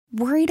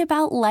Worried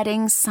about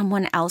letting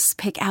someone else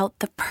pick out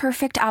the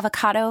perfect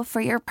avocado for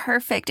your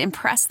perfect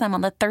impress them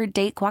on the third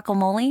date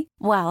guacamole?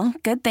 Well,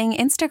 good thing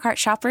Instacart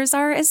shoppers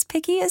are as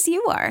picky as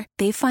you are.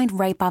 They find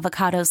ripe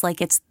avocados like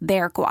it's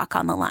their guac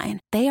on the line.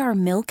 They are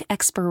milk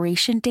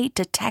expiration date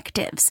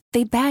detectives.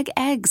 They bag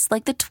eggs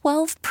like the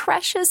 12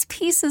 precious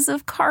pieces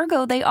of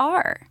cargo they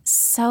are.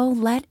 So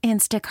let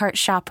Instacart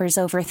shoppers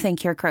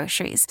overthink your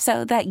groceries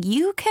so that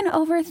you can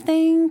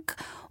overthink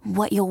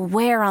what you'll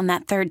wear on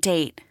that third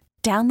date.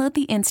 Download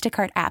the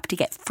Instacart app to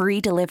get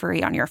free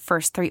delivery on your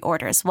first 3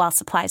 orders while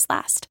supplies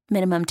last.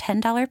 Minimum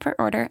 $10 per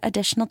order.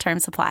 Additional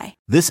terms apply.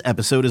 This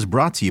episode is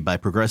brought to you by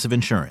Progressive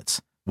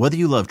Insurance. Whether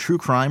you love true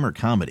crime or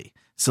comedy,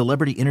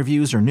 celebrity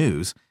interviews or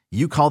news,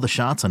 you call the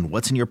shots on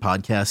what's in your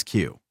podcast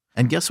queue.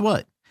 And guess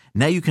what?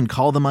 Now you can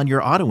call them on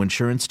your auto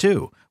insurance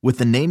too with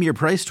the Name Your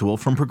Price tool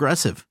from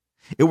Progressive.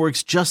 It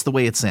works just the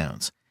way it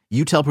sounds.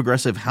 You tell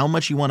Progressive how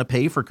much you want to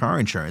pay for car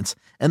insurance,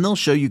 and they'll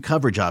show you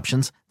coverage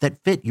options that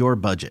fit your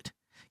budget.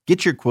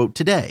 Get your quote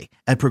today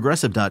at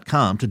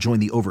Progressive.com to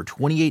join the over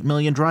 28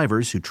 million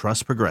drivers who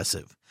trust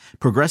Progressive.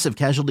 Progressive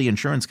Casualty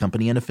Insurance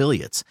Company and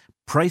Affiliates.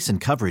 Price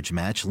and coverage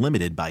match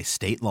limited by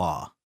state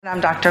law. I'm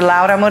Dr.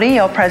 Laura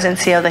Murillo, President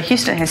and CEO of the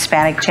Houston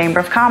Hispanic Chamber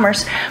of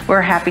Commerce.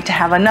 We're happy to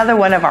have another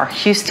one of our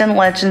Houston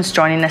legends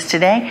joining us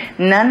today,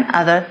 none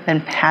other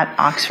than Pat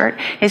Oxford.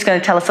 He's going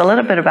to tell us a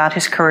little bit about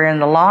his career in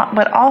the law,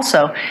 but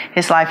also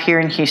his life here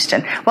in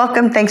Houston.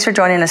 Welcome. Thanks for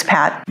joining us,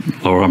 Pat.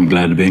 Laura, I'm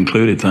glad to be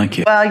included. Thank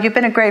you. Well, you've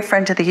been a great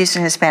friend to the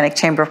Houston Hispanic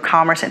Chamber of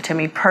Commerce and to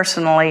me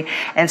personally.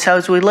 And so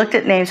as we looked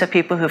at names of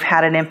people who've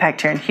had an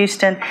impact here in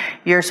Houston,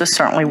 yours was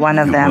certainly one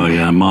of them. Well,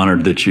 yeah, I'm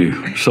honored that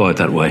you saw it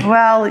that way.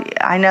 Well,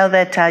 I know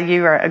that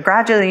you are a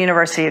graduate of the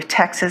University of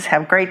Texas,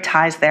 have great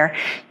ties there.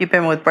 You've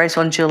been with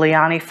Bracewell and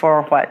Giuliani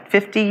for,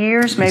 50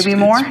 years, maybe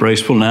more? It's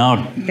Bracewell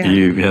now. Yeah.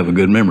 You have a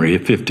good memory.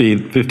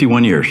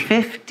 51 years.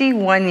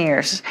 51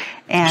 years.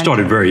 And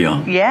started very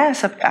young.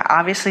 Yes,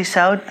 obviously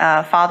so.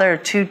 Father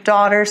of 2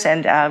 daughters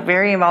and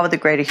very involved with the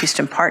Greater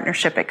Houston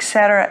Partnership, et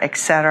cetera, et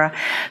cetera.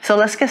 So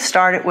let's get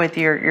started with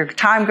your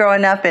time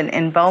growing up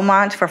in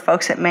Beaumont. For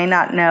folks that may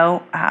not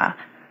know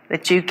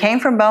that you came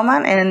from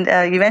Beaumont and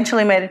you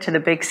eventually made it to the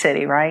big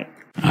city, right?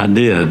 I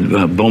did.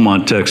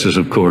 Beaumont, Texas,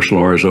 of course,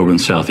 Laura, is over in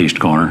the southeast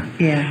corner.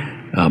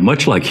 Yeah.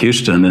 Much like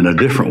Houston, in a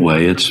different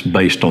way, it's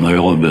based on the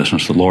oil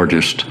business. The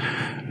largest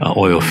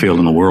oil field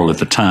in the world at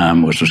the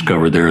time was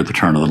discovered there at the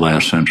turn of the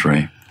last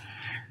century.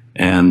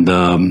 And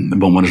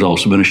Beaumont has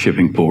also been a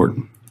shipping port.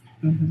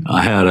 Mm-hmm.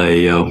 I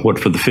had what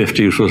for the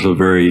 50s was a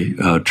very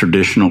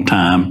traditional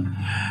time,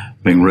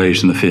 being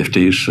raised in the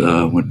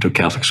 50s. Went to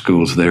Catholic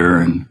schools there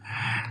and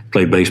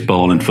played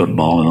baseball and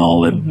football and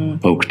all that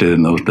folks did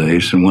in those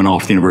days, and went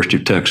off to the University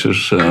of Texas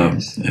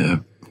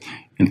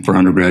for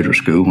undergraduate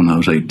school when I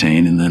was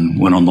 18, and then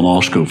went on to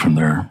law school from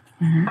there.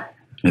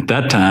 Mm-hmm. At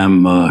that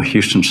time,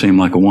 Houston seemed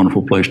like a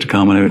wonderful place to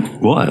come, and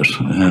it was.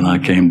 And I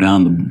came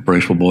down, the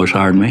Bracewell boys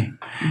hired me.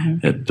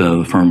 Mm-hmm.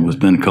 The firm was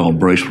then called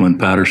Bracewell and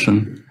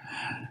Patterson,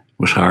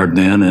 was hired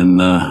then,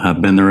 and I've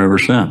been there ever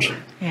since.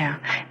 Yeah.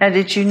 Now,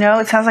 did you know,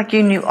 it sounds like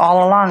you knew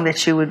all along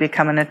that you would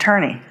become an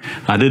attorney.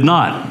 I did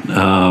not,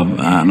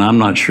 and I'm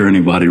not sure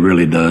anybody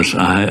really does.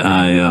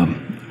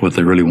 What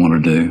they really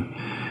want to do.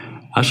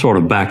 I sort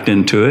of backed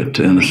into it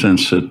in the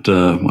sense that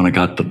when I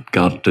got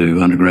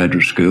to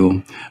undergraduate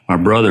school, my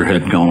brother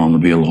had gone on to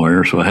be a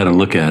lawyer, so I had to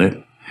look at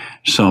it.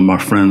 Some of my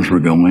friends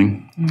were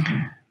going.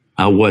 Mm-hmm.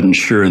 I wasn't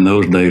sure in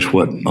those days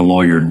what a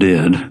lawyer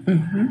did.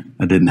 Mm-hmm.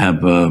 I didn't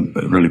have a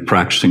really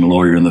practicing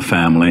lawyer in the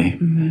family.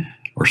 Mm-hmm.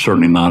 Or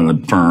certainly not in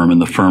a firm, and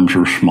the firms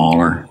were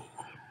smaller.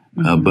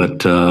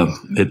 But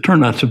it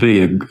turned out to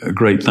be a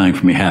great thing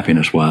for me,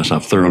 happiness-wise.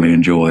 I've thoroughly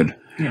enjoyed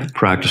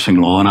practicing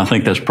law, and I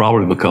think that's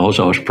probably because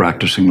I was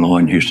practicing law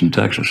in Houston,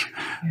 Texas.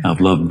 Yeah.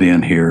 I've loved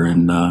being here,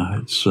 and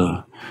it's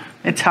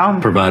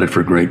home. Provided for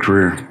a great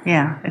career.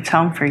 Yeah, it's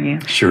home for you.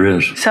 Sure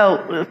is.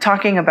 So,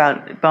 talking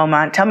about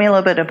Beaumont, tell me a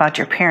little bit about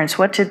your parents.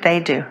 What did they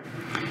do?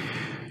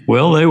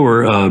 Well, they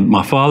were,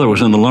 my father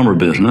was in the lumber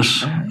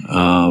business,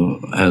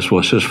 as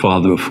was his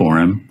father before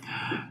him.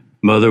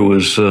 Mother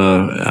was,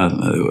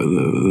 the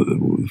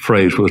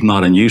phrase was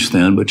not in use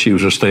then, but she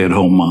was a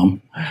stay-at-home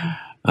mom.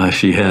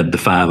 She had the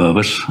 5 of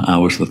us. I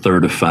was the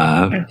third of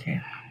 5.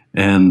 Okay.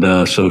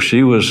 And so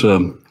she was,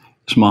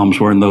 as moms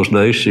were in those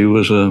days, she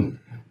was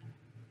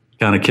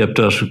kind of kept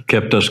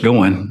us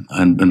going.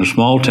 And in a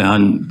small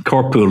town,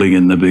 carpooling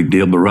isn't a big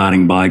deal, but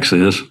riding bikes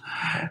is.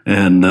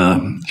 And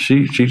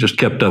she just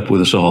kept up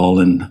with us all,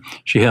 and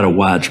she had a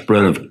wide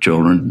spread of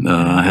children.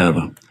 I have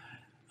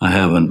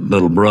a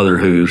little brother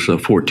who's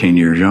 14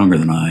 years younger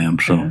than I am,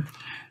 so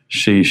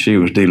she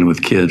was dealing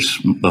with kids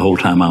the whole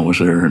time I was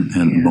there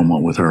in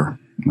Beaumont with her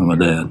and my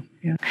dad.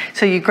 Yeah.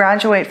 So you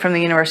graduate from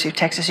the University of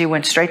Texas. You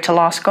went straight to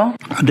law school?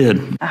 I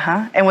did.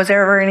 And was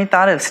there ever any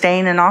thought of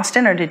staying in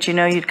Austin, or did you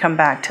know you'd come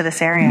back to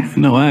this area?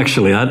 No,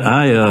 actually,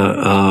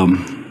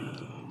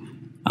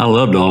 I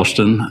loved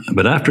Austin,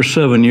 but after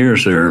 7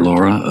 years there,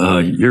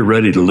 Laura, you're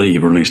ready to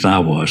leave, or at least I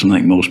was. I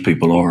think most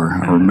people are.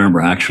 I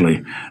remember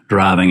actually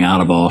driving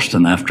out of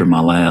Austin after my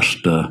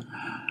last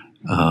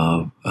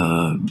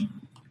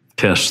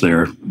tests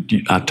there.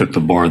 I took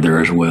the bar there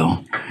as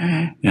well.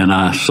 Mm-hmm. And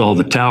I saw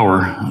the tower,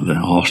 the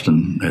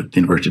Austin at the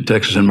University of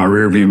Texas, in my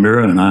rearview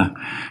mirror, and I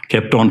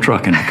kept on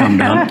trucking,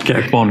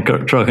 kept on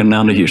trucking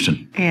down to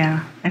Houston.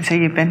 Yeah. And so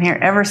you've been here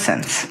ever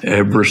since?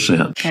 Ever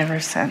since. Ever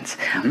since.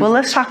 Well,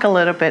 let's talk a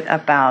little bit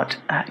about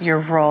your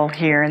role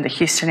here in the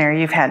Houston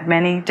area. You've had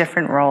many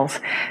different roles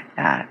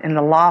in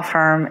the law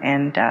firm,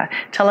 and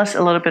tell us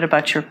a little bit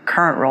about your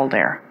current role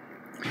there.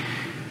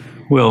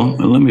 Well,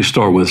 let me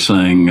start with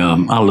saying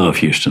I love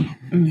Houston,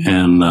 mm-hmm.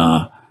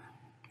 and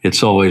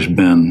it's always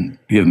been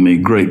given me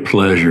great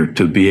pleasure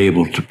to be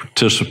able to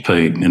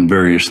participate in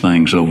various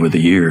things over the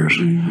years,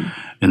 mm-hmm.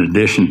 in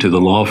addition to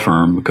the law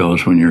firm,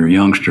 because when you're a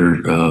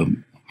youngster,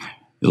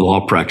 the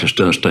law practice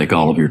does take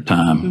all of your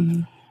time.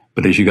 Mm-hmm.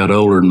 But as you got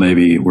older and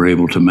maybe were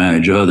able to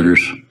manage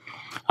others,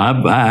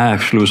 I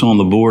actually was on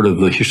the board of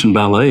the Houston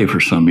Ballet for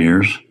some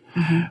years.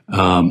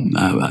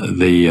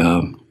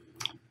 Mm-hmm.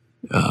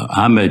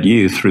 I met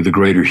you through the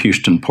Greater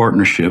Houston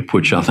Partnership,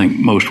 which I think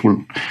most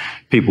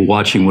people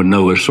watching would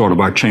know as sort of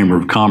our Chamber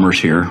of Commerce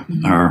here,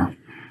 mm-hmm. our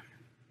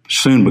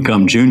soon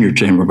become Junior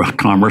Chamber of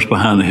Commerce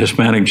behind the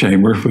Hispanic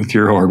Chamber with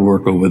your hard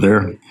work over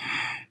there.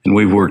 And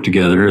we've worked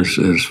together,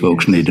 as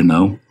folks need to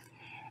know.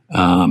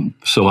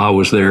 So I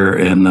was there,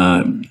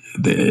 and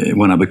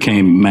when I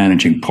became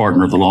managing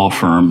partner of the law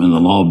firm in the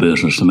law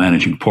business, the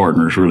managing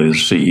partner is really the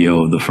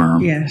CEO of the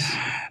firm. Yes.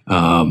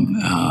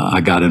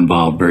 I got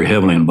very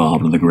heavily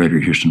involved in the Greater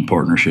Houston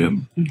Partnership.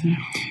 Mm-hmm.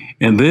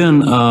 And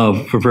then,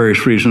 for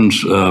various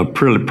reasons,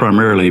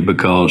 primarily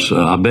because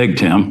I begged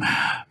him,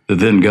 the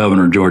then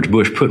Governor George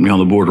Bush put me on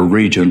the Board of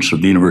Regents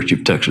of the University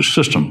of Texas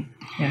system.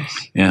 Yes.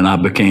 And I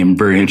became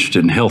very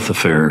interested in health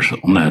affairs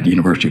on that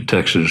University of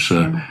Texas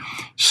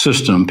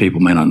system.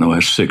 People may not know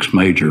has 6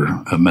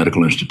 major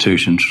medical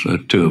institutions, 2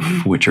 of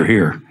mm-hmm. which are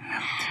here.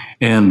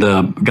 And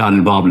got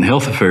involved in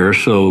health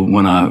affairs. So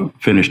when I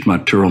finished my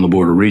tour on the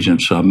Board of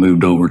Regents, I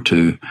moved over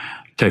to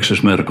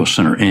Texas Medical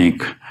Center,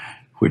 Inc.,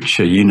 which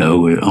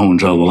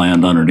owns all the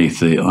land underneath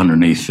the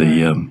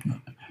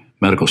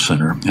medical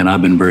center. And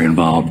I've been very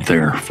involved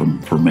there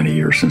for many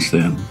years since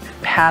then.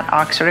 Pat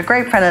Oxford, a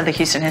great friend of the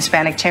Houston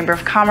Hispanic Chamber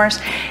of Commerce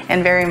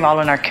and very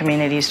involved in our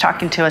community. He's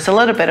talking to us a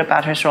little bit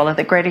about his role at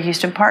the Greater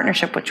Houston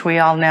Partnership, which we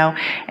all know.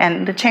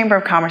 And the Chamber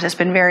of Commerce has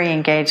been very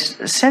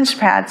engaged since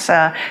Pat's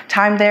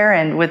time there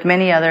and with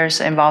many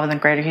others involved in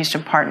the Greater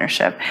Houston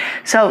Partnership.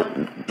 So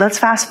let's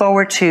fast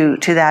forward to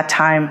that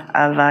time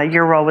of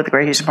your role with the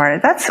Greater Houston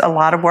Partnership. That's a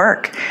lot of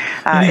work.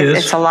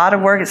 It's a lot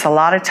of work. It's a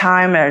lot of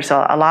time. There's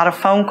a lot of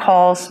phone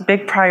calls,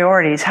 big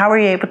priorities. How are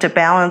you able to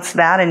balance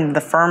that in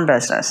the firm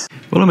business?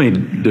 Well, let me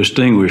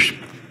distinguish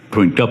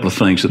between a couple of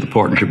things that the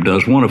partnership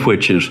does, one of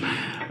which is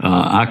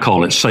I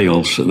call it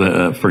sales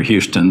for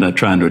Houston, that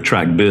trying to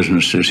attract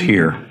businesses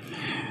here,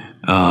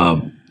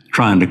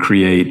 trying to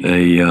create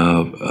a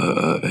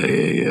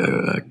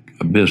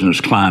business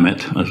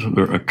climate,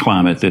 a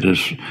climate that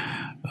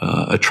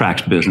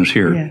attracts business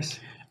here. Yes.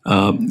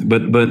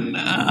 But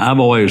I've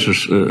always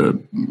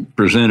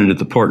presented at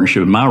the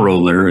partnership, my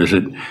role there is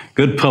that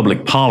good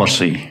public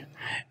policy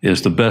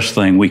is the best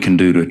thing we can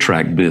do to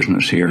attract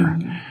business here.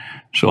 Mm-hmm.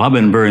 So I've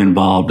been very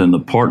involved in the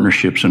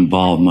partnership's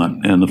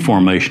involvement in the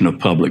formation of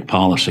public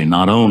policy,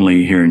 not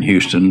only here in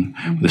Houston,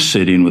 mm-hmm. the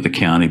city and with the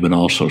county, but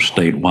also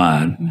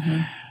statewide.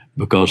 Mm-hmm.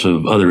 Because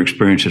of other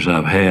experiences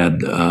I've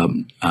had,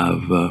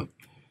 I've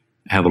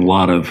have a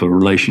lot of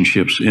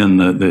relationships in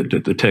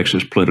the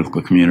Texas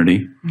political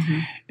community. Mm-hmm.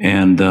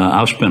 And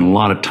I've spent a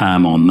lot of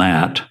time on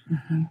that,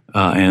 mm-hmm.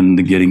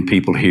 And getting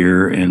people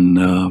here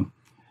and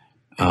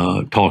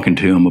talking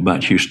to them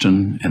about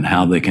Houston and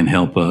how they can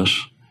help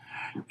us.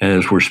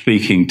 As we're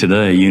speaking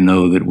today, you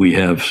know that we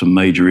have some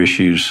major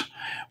issues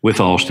with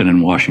Austin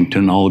and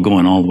Washington, all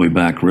going all the way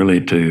back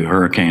really to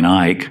Hurricane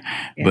Ike,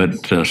 yes.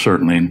 but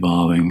certainly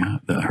involving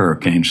the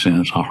hurricane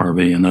since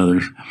Harvey and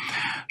others.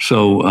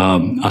 So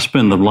I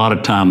spend a lot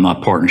of time in my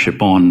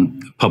partnership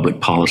on public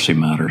policy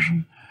matters.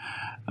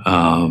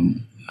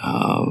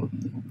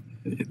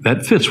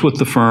 That fits with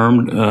the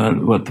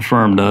firm, what the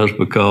firm does,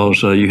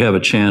 because you have a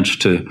chance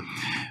to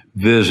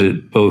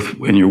visit both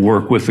in your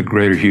work with the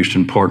Greater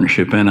Houston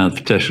Partnership and at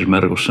the Texas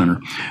Medical Center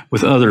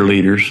with other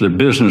leaders, they're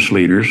business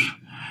leaders,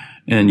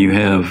 and you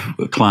have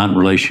client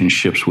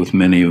relationships with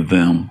many of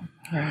them.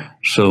 Right.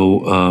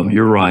 So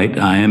you're right,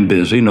 I am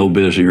busy, no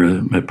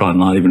busier, probably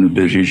not even as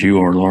busy as you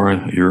are,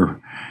 Laura.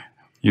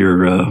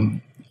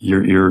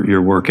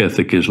 Your work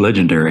ethic is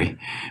legendary,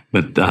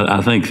 but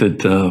I think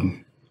that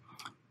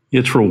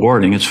it's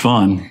rewarding. It's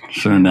fun.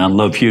 And I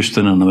love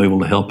Houston, and I'm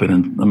able to help it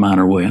in a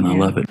minor way, and I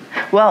love it.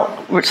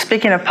 Well, we're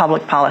speaking of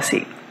public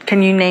policy.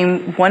 Can you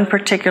name one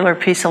particular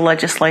piece of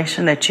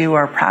legislation that you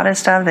are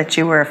proudest of, that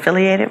you were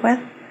affiliated with?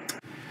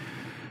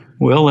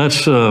 Well,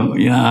 that's,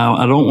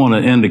 I don't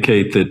want to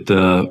indicate that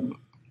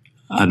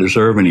I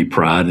deserve any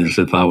pride as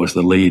if I was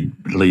the lead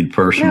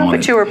person on it.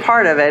 But you were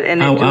part of it,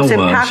 and it was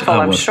impactful,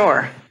 I'm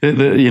sure.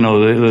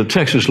 The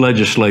Texas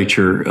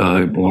legislature,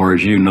 Laura,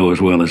 as you know as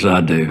well as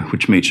I do,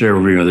 which meets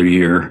every other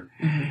year,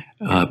 mm-hmm.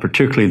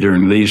 particularly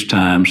during these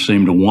times,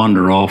 seem to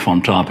wander off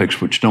on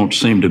topics which don't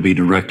seem to be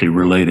directly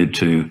related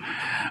to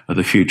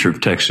the future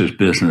of Texas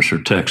business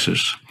or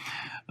Texas.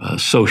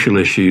 Social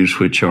issues,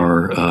 which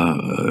are,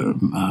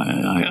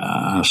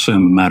 I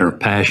assume, a matter of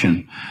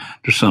passion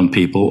to some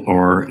people,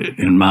 are,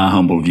 in my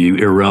humble view,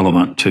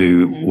 irrelevant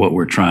to what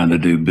we're trying to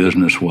do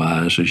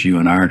business-wise, as you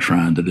and I are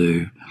trying to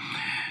do.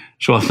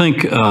 So I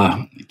think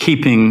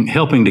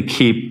helping to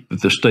keep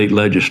the state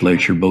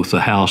legislature, both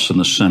the House and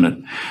the Senate,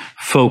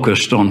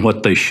 focused on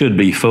what they should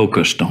be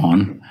focused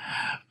on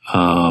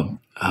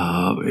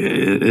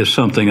is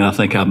something I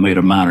think I've made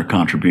a minor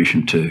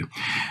contribution to.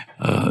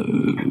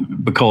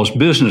 Because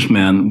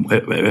businessmen,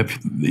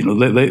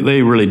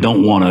 they really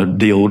don't want to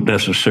deal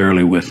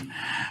necessarily with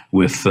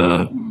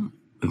the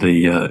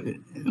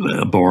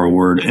borrow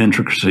word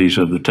intricacies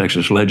of the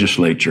Texas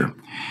legislature.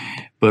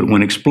 But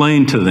when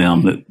explained to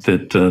them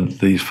that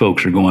these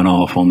folks are going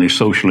off on these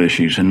social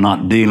issues and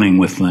not dealing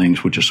with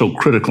things which are so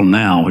critical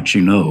now, which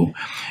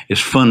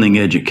is funding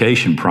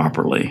education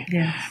properly,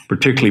 yes,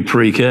 particularly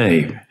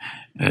pre-K,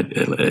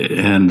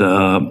 and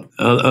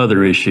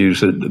other issues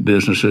that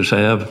businesses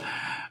have.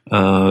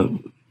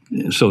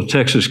 So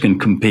Texas can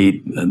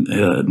compete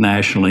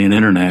nationally and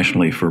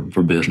internationally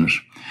for business.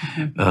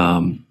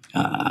 Mm-hmm.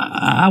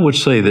 I would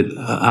say that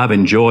I've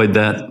enjoyed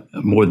that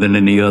more than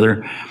any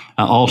other.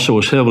 I also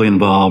was heavily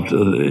involved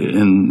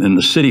in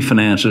the city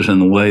finances in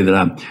the way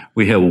that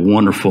we have a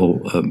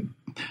wonderful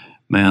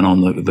man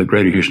on the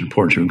Greater Houston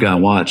Partnership, Guy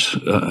Watts,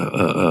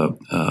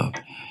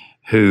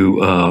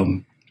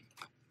 who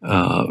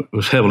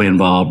was heavily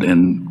involved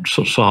in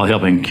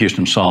helping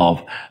Houston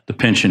solve the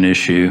pension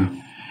issue.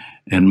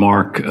 And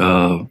Mark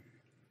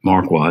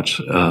Watts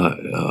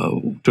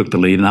took the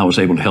lead, and I was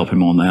able to help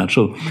him on that.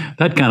 So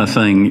that kind of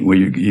thing where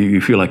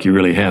you feel like you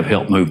really have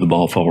helped move the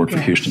ball forward for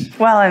Houston.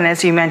 Well, and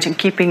as you mentioned,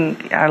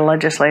 keeping our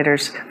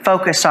legislators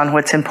focused on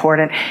what's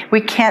important.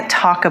 We can't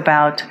talk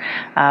about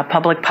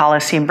public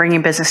policy and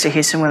bringing business to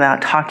Houston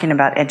without talking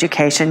about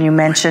education. You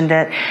mentioned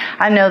it.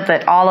 I know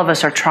that all of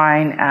us are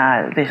trying,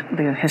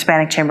 the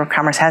Hispanic Chamber of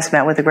Commerce has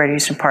met with the Greater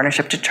Houston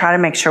Partnership to try to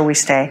make sure we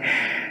stay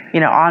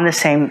on the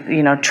same,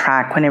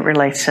 track when it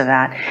relates to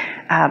that.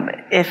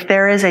 If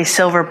there is a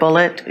silver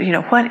bullet,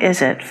 what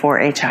is it for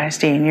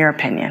HISD in your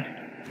opinion?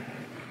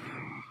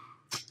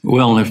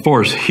 Well, as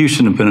far as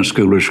Houston Independent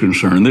School is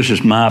concerned, this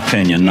is my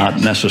opinion,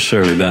 not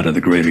necessarily that of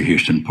the Greater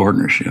Houston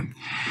Partnership.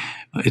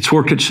 It's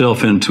worked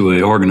itself into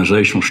an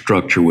organizational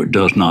structure which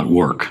does not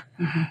work.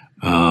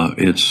 Mm-hmm.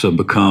 It's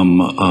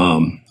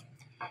become,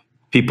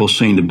 people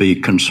seem to be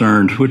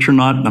concerned, which are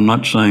not, I'm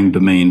not saying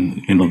to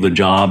mean, the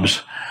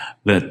jobs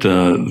that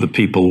the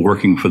people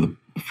working for the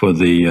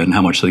and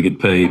how much they get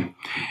paid,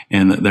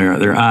 and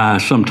their eye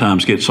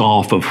sometimes gets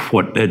off of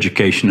what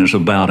education is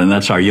about, and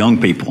that's our young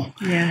people.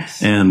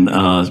 Yes. And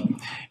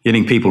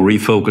getting people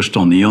refocused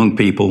on the young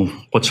people.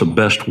 What's the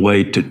best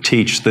way to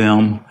teach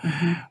them?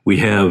 Mm-hmm. We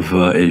have,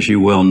 as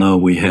you well know,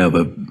 we have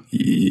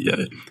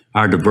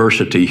our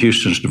diversity.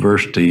 Houston's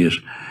diversity is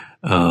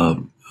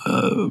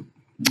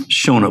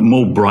shown up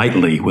more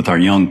brightly with our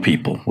young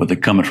people, where they're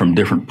coming from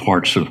different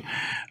parts of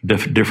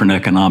different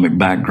economic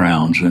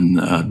backgrounds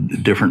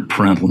and different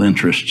parental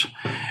interests.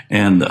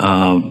 And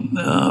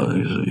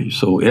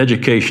so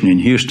education in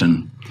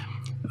Houston,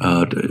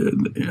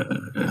 to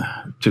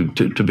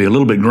be a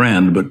little bit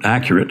grand but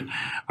accurate,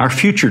 our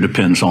future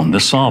depends on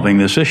solving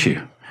this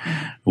issue.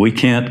 We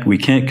can't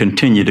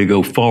continue to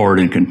go forward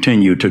and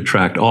continue to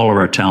attract all of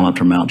our talent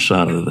from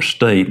outside of the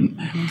state.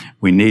 Mm-hmm.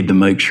 We need to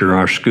make sure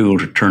our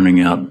schools are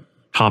turning out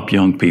top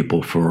young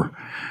people for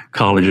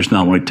colleges,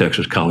 not only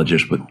Texas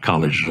colleges, but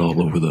colleges all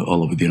over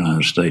the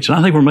United States. And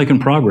I think we're making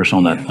progress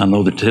on that. I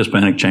know that the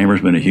Hispanic Chamber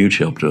has been a huge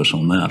help to us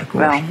on that, of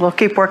course. Well, we'll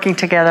keep working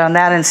together on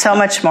that and so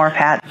much more,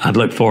 Pat. I'd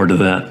look forward to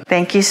that.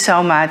 Thank you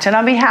so much. And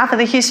on behalf of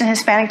the Houston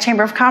Hispanic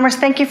Chamber of Commerce,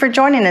 thank you for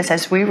joining us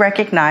as we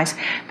recognize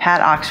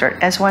Pat Oxford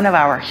as one of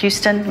our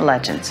Houston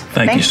legends.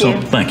 Thank you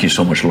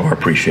so much, Laura.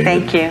 Appreciate it.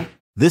 Thank you.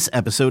 This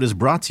episode is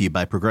brought to you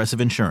by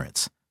Progressive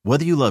Insurance.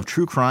 Whether you love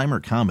true crime or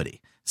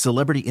comedy,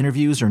 celebrity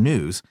interviews or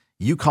news,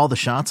 you call the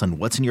shots on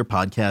what's in your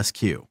podcast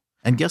queue.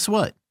 And guess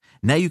what?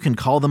 Now you can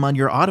call them on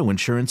your auto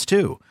insurance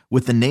too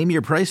with the Name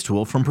Your Price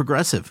tool from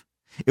Progressive.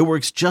 It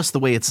works just the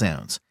way it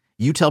sounds.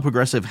 You tell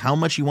Progressive how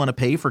much you want to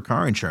pay for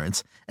car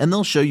insurance, and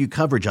they'll show you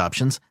coverage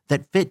options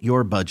that fit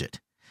your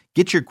budget.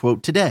 Get your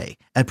quote today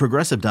at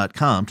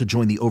Progressive.com to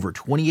join the over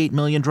 28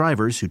 million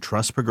drivers who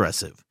trust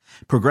Progressive.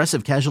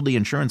 Progressive Casualty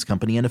Insurance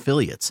Company and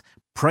Affiliates.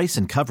 Price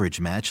and coverage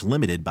match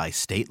limited by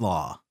state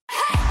law.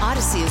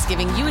 Odyssey is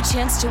giving you a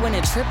chance to win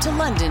a trip to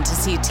London to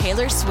see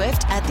Taylor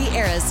Swift at the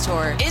Eras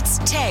Tour. It's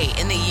Tay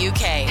in the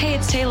UK. Hey,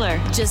 it's Taylor.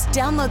 Just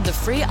download the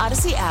free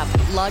Odyssey app,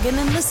 log in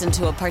and listen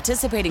to a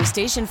participating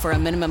station for a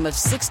minimum of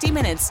 60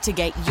 minutes to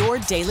get your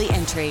daily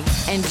entry.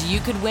 And you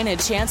could win a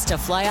chance to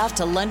fly off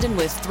to London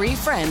with 3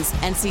 friends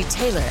and see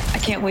Taylor. I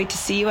can't wait to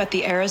see you at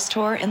the Eras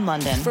Tour in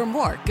London. For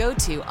more, go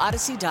to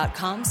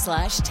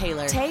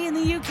odyssey.com/Taylor. Tay in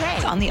the UK.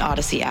 It's on the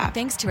Odyssey app.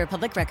 Thanks to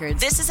Republic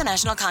Records. This is a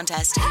national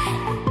contest.